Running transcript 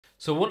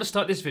So I want to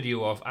start this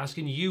video off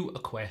asking you a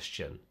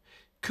question.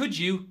 Could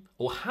you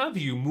or have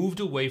you moved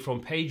away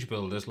from page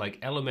builders like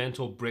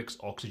Elementor, Bricks,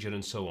 Oxygen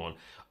and so on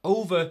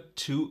over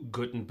to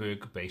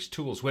Gutenberg based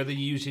tools? Whether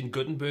you're using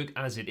Gutenberg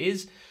as it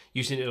is,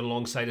 using it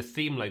alongside a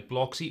theme like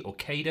Blocksy or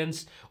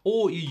Cadence,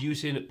 or you're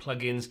using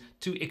plugins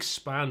to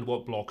expand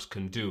what blocks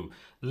can do.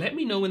 Let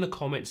me know in the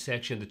comments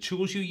section the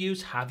tools you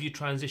use. Have you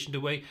transitioned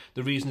away?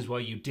 The reasons why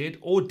you did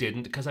or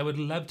didn't, because I would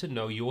love to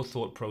know your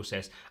thought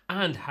process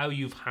and how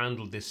you've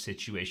handled this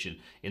situation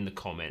in the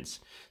comments.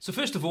 So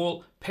first of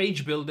all,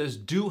 page builders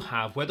do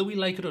have, whether we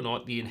like it or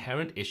not, the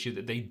inherent issue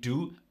that they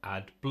do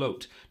add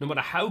bloat. No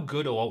matter how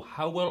good or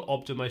how well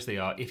optimized they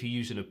are, if you're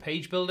using a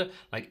page builder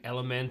like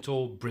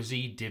Elementor,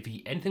 Brizy,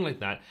 Divi, anything like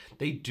that,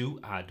 they do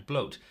add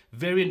bloat.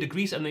 Varying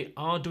degrees, and they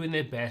are doing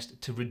their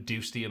best to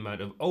reduce the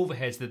amount of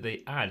overheads that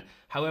they add.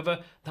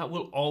 However, that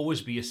will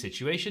always be a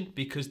situation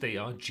because they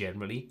are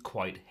generally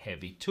quite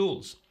heavy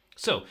tools.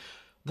 So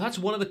that's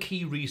one of the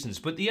key reasons.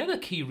 But the other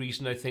key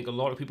reason I think a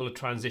lot of people are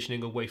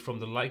transitioning away from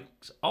the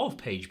likes of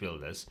page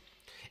builders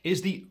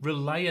is the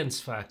reliance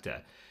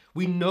factor.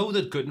 We know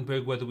that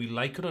Gutenberg, whether we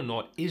like it or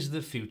not, is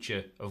the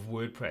future of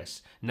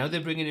WordPress. Now they're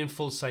bringing in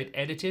full site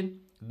editing,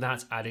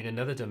 that's adding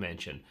another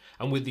dimension.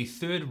 And with the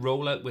third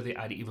rollout where they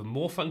add even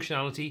more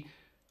functionality,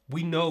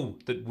 we know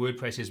that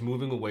WordPress is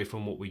moving away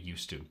from what we're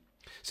used to.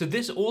 So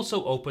this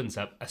also opens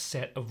up a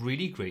set of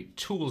really great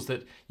tools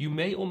that you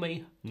may or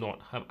may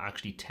not have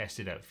actually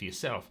tested out for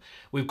yourself.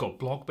 We've got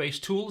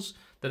block-based tools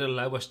that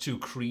allow us to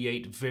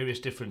create various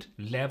different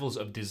levels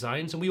of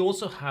designs, and we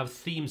also have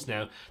themes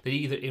now that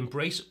either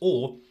embrace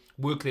or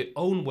work their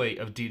own way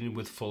of dealing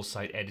with full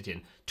site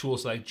editing,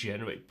 tools like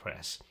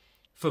GeneratePress.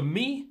 For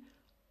me,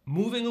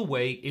 moving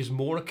away is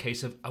more a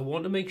case of I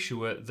want to make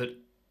sure that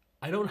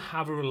I don't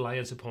have a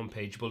reliance upon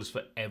page builders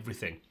for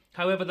everything.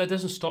 However, that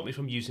doesn't stop me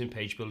from using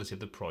page builders if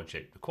the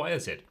project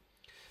requires it.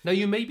 Now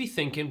you may be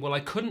thinking, well,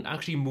 I couldn't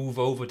actually move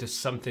over to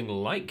something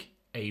like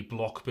a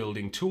block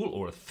building tool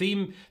or a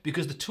theme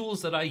because the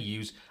tools that I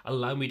use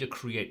allow me to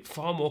create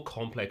far more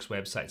complex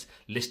websites,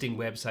 listing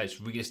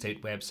websites, real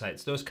estate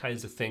websites, those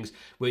kinds of things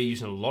where you're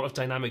using a lot of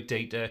dynamic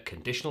data,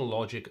 conditional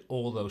logic,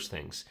 all those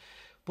things.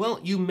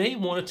 Well, you may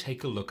want to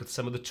take a look at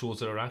some of the tools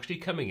that are actually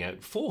coming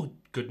out for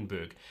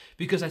Gutenberg,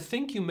 because I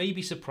think you may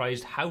be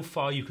surprised how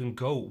far you can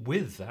go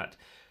with that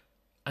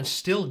and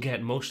still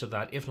get most of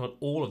that, if not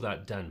all of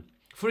that, done.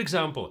 For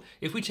example,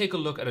 if we take a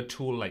look at a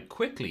tool like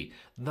Quickly,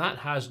 that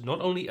has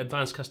not only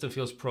Advanced Custom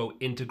Fields Pro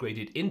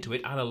integrated into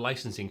it and a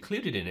license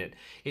included in it,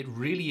 it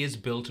really is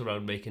built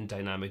around making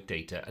dynamic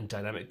data and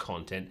dynamic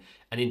content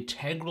an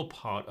integral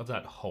part of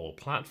that whole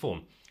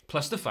platform.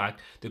 Plus the fact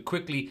that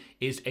Quickly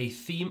is a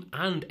theme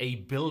and a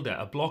builder,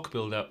 a block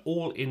builder,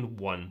 all in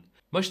one.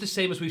 Much the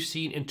same as we've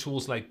seen in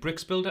tools like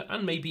Bricks Builder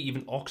and maybe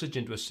even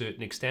Oxygen to a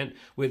certain extent,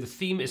 where the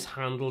theme is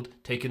handled,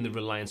 taking the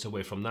reliance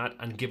away from that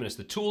and giving us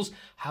the tools.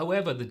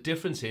 However, the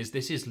difference is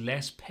this is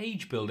less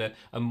page builder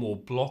and more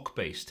block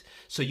based.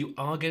 So you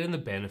are getting the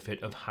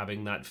benefit of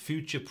having that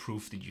future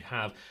proof that you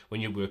have when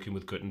you're working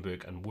with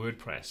Gutenberg and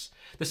WordPress.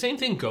 The same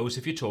thing goes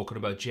if you're talking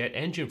about Jet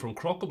Engine from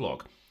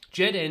Crockablock.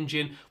 Jet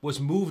Engine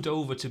was moved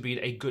over to being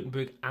a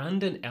Gutenberg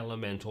and an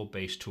Elementor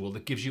based tool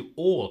that gives you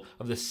all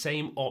of the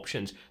same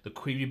options, the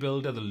query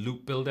builder, the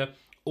loop builder,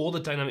 all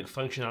the dynamic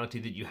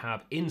functionality that you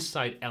have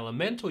inside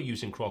Elementor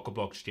using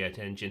Crockablock's Jet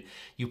Engine,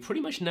 you pretty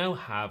much now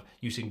have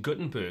using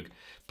Gutenberg.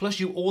 Plus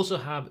you also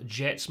have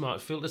Jet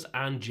Smart Filters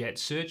and Jet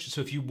Search,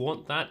 so if you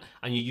want that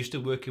and you're used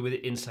to working with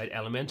it inside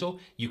Elementor,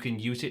 you can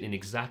use it in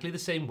exactly the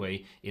same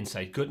way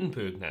inside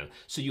Gutenberg now.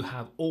 So you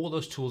have all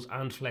those tools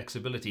and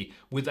flexibility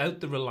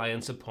without the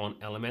reliance upon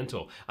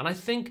Elementor. And I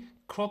think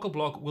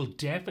Crockablock will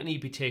definitely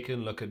be taking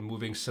a look at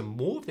moving some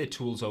more of their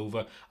tools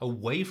over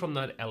away from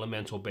that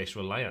Elementor based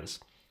reliance.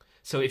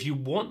 So if you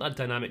want that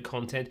dynamic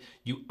content,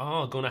 you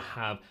are going to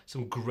have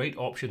some great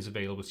options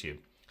available to you.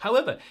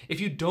 However,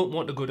 if you don't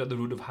want to go down the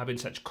route of having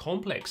such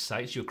complex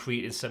sites, you're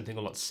creating something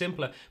a lot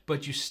simpler,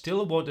 but you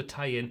still want to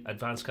tie in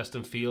advanced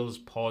custom fields,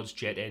 pods,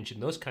 Jet Engine,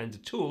 those kinds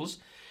of tools,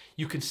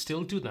 you can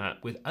still do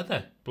that with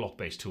other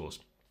block-based tools.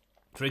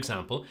 For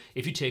example,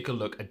 if you take a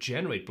look at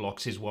Generate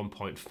Blocks, is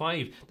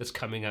 1.5 that's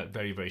coming out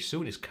very, very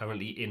soon. It's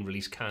currently in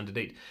release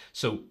candidate,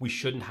 so we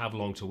shouldn't have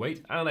long to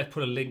wait. And I've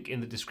put a link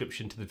in the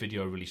description to the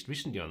video I released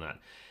recently on that.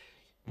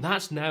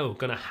 That's now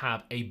going to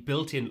have a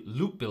built-in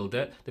loop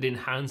builder that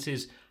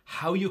enhances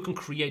how you can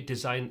create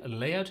design and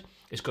layout.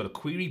 It's got a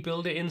query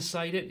builder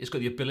inside it. It's got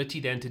the ability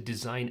then to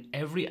design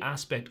every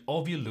aspect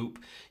of your loop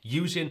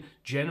using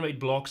Generate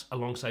Blocks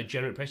alongside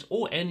GeneratePress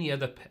or any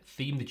other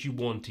theme that you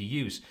want to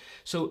use.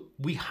 So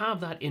we have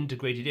that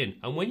integrated in.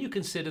 And when you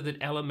consider that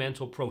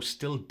Elementor Pro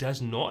still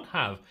does not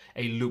have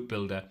a loop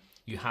builder,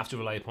 you have to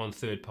rely upon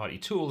third-party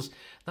tools,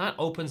 that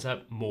opens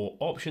up more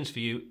options for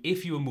you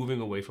if you are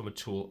moving away from a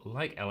tool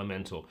like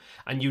Elementor,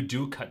 and you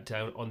do cut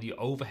down on the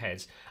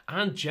overheads.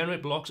 And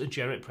Generate Blocks and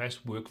Generate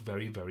Press work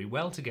very, very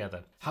well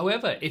together.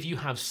 However, if you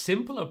have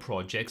simpler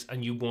projects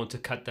and you want to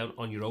cut down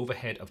on your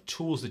overhead of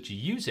tools that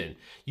you're using,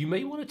 you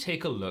may want to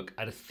take a look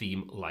at a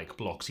theme like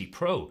Blocksy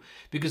Pro,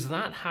 because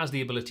that has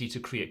the ability to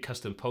create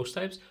custom post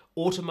types,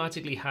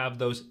 automatically have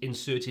those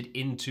inserted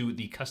into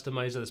the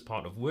customizer as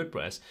part of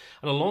WordPress,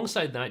 and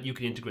alongside that you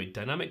can integrate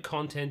dynamic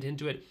content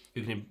into it,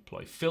 you can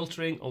employ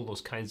filtering, all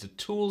those kinds of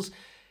tools.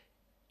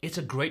 It's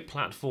a great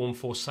platform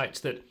for sites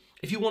that,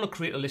 if you want to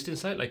create a listing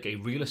site like a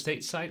real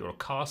estate site or a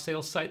car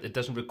sales site that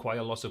doesn't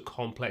require lots of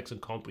complex and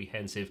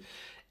comprehensive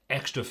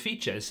extra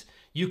features,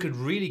 you could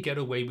really get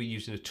away with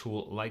using a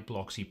tool like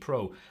Blocksy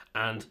Pro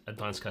and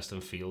advanced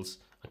custom fields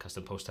and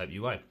custom post type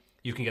UI.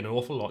 You can get an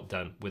awful lot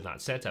done with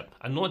that setup.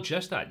 And not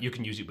just that, you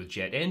can use it with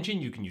Jet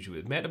Engine, you can use it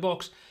with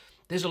MetaBox.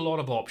 There's a lot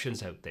of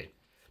options out there.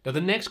 Now,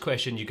 the next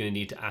question you're going to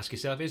need to ask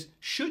yourself is,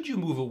 should you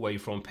move away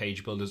from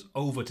page builders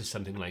over to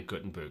something like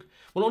Gutenberg?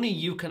 Well, only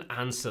you can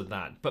answer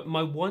that. But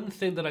my one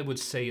thing that I would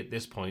say at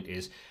this point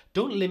is,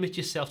 don't limit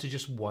yourself to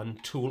just one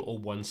tool or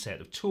one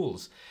set of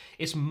tools.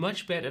 It's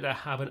much better to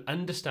have an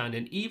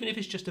understanding, even if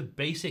it's just a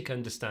basic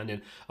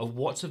understanding of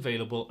what's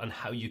available and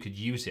how you could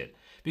use it.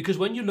 Because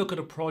when you look at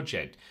a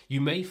project,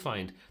 you may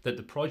find that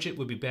the project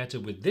would be better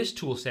with this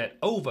tool set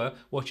over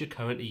what you're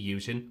currently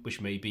using,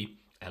 which may be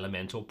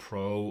Elementor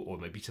Pro or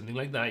maybe something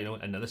like that,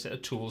 another set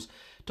of tools.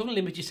 Don't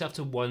limit yourself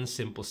to one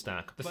simple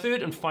stack. The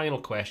third and final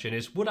question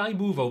is, would I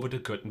move over to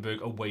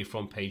Gutenberg away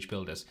from page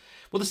builders?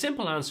 Well, the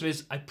simple answer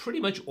is I pretty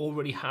much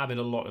already have in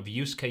a lot of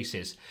use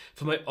cases.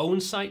 For my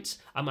own sites,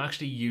 I'm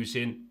actually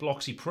using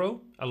Blocksy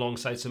Pro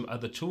alongside some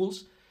other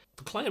tools.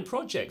 For client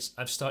projects,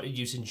 I've started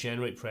using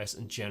Generate Press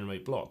and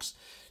Generate Blocks.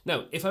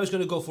 Now, if I was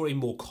going to go for a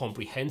more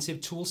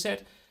comprehensive tool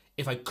set,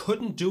 if I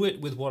couldn't do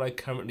it with what I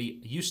currently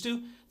used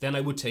to, then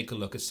I would take a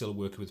look at still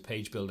working with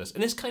page builders.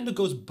 And this kind of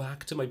goes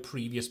back to my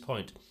previous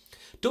point.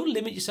 Don't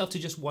limit yourself to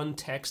just one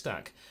tech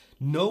stack.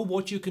 Know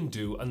what you can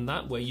do, and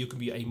that way you can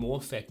be a more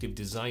effective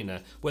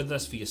designer, whether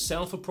that's for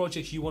yourself or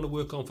projects you want to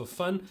work on for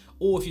fun,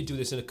 or if you do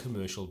this on a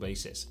commercial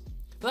basis.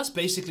 But that's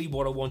basically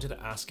what I wanted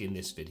to ask in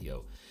this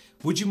video.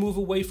 Would you move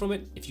away from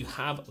it? If you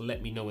have,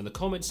 let me know in the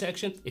comment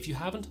section. If you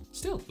haven't,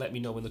 still let me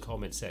know in the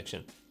comment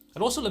section.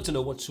 I'd also love to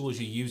know what tools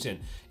you're using.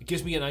 It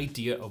gives me an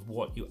idea of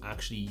what you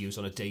actually use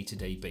on a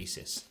day-to-day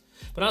basis.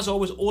 But as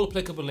always, all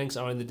applicable links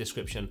are in the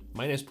description.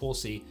 My name is Paul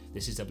C.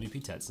 This is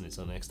WPTuts, and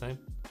until next time,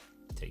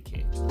 take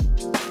care.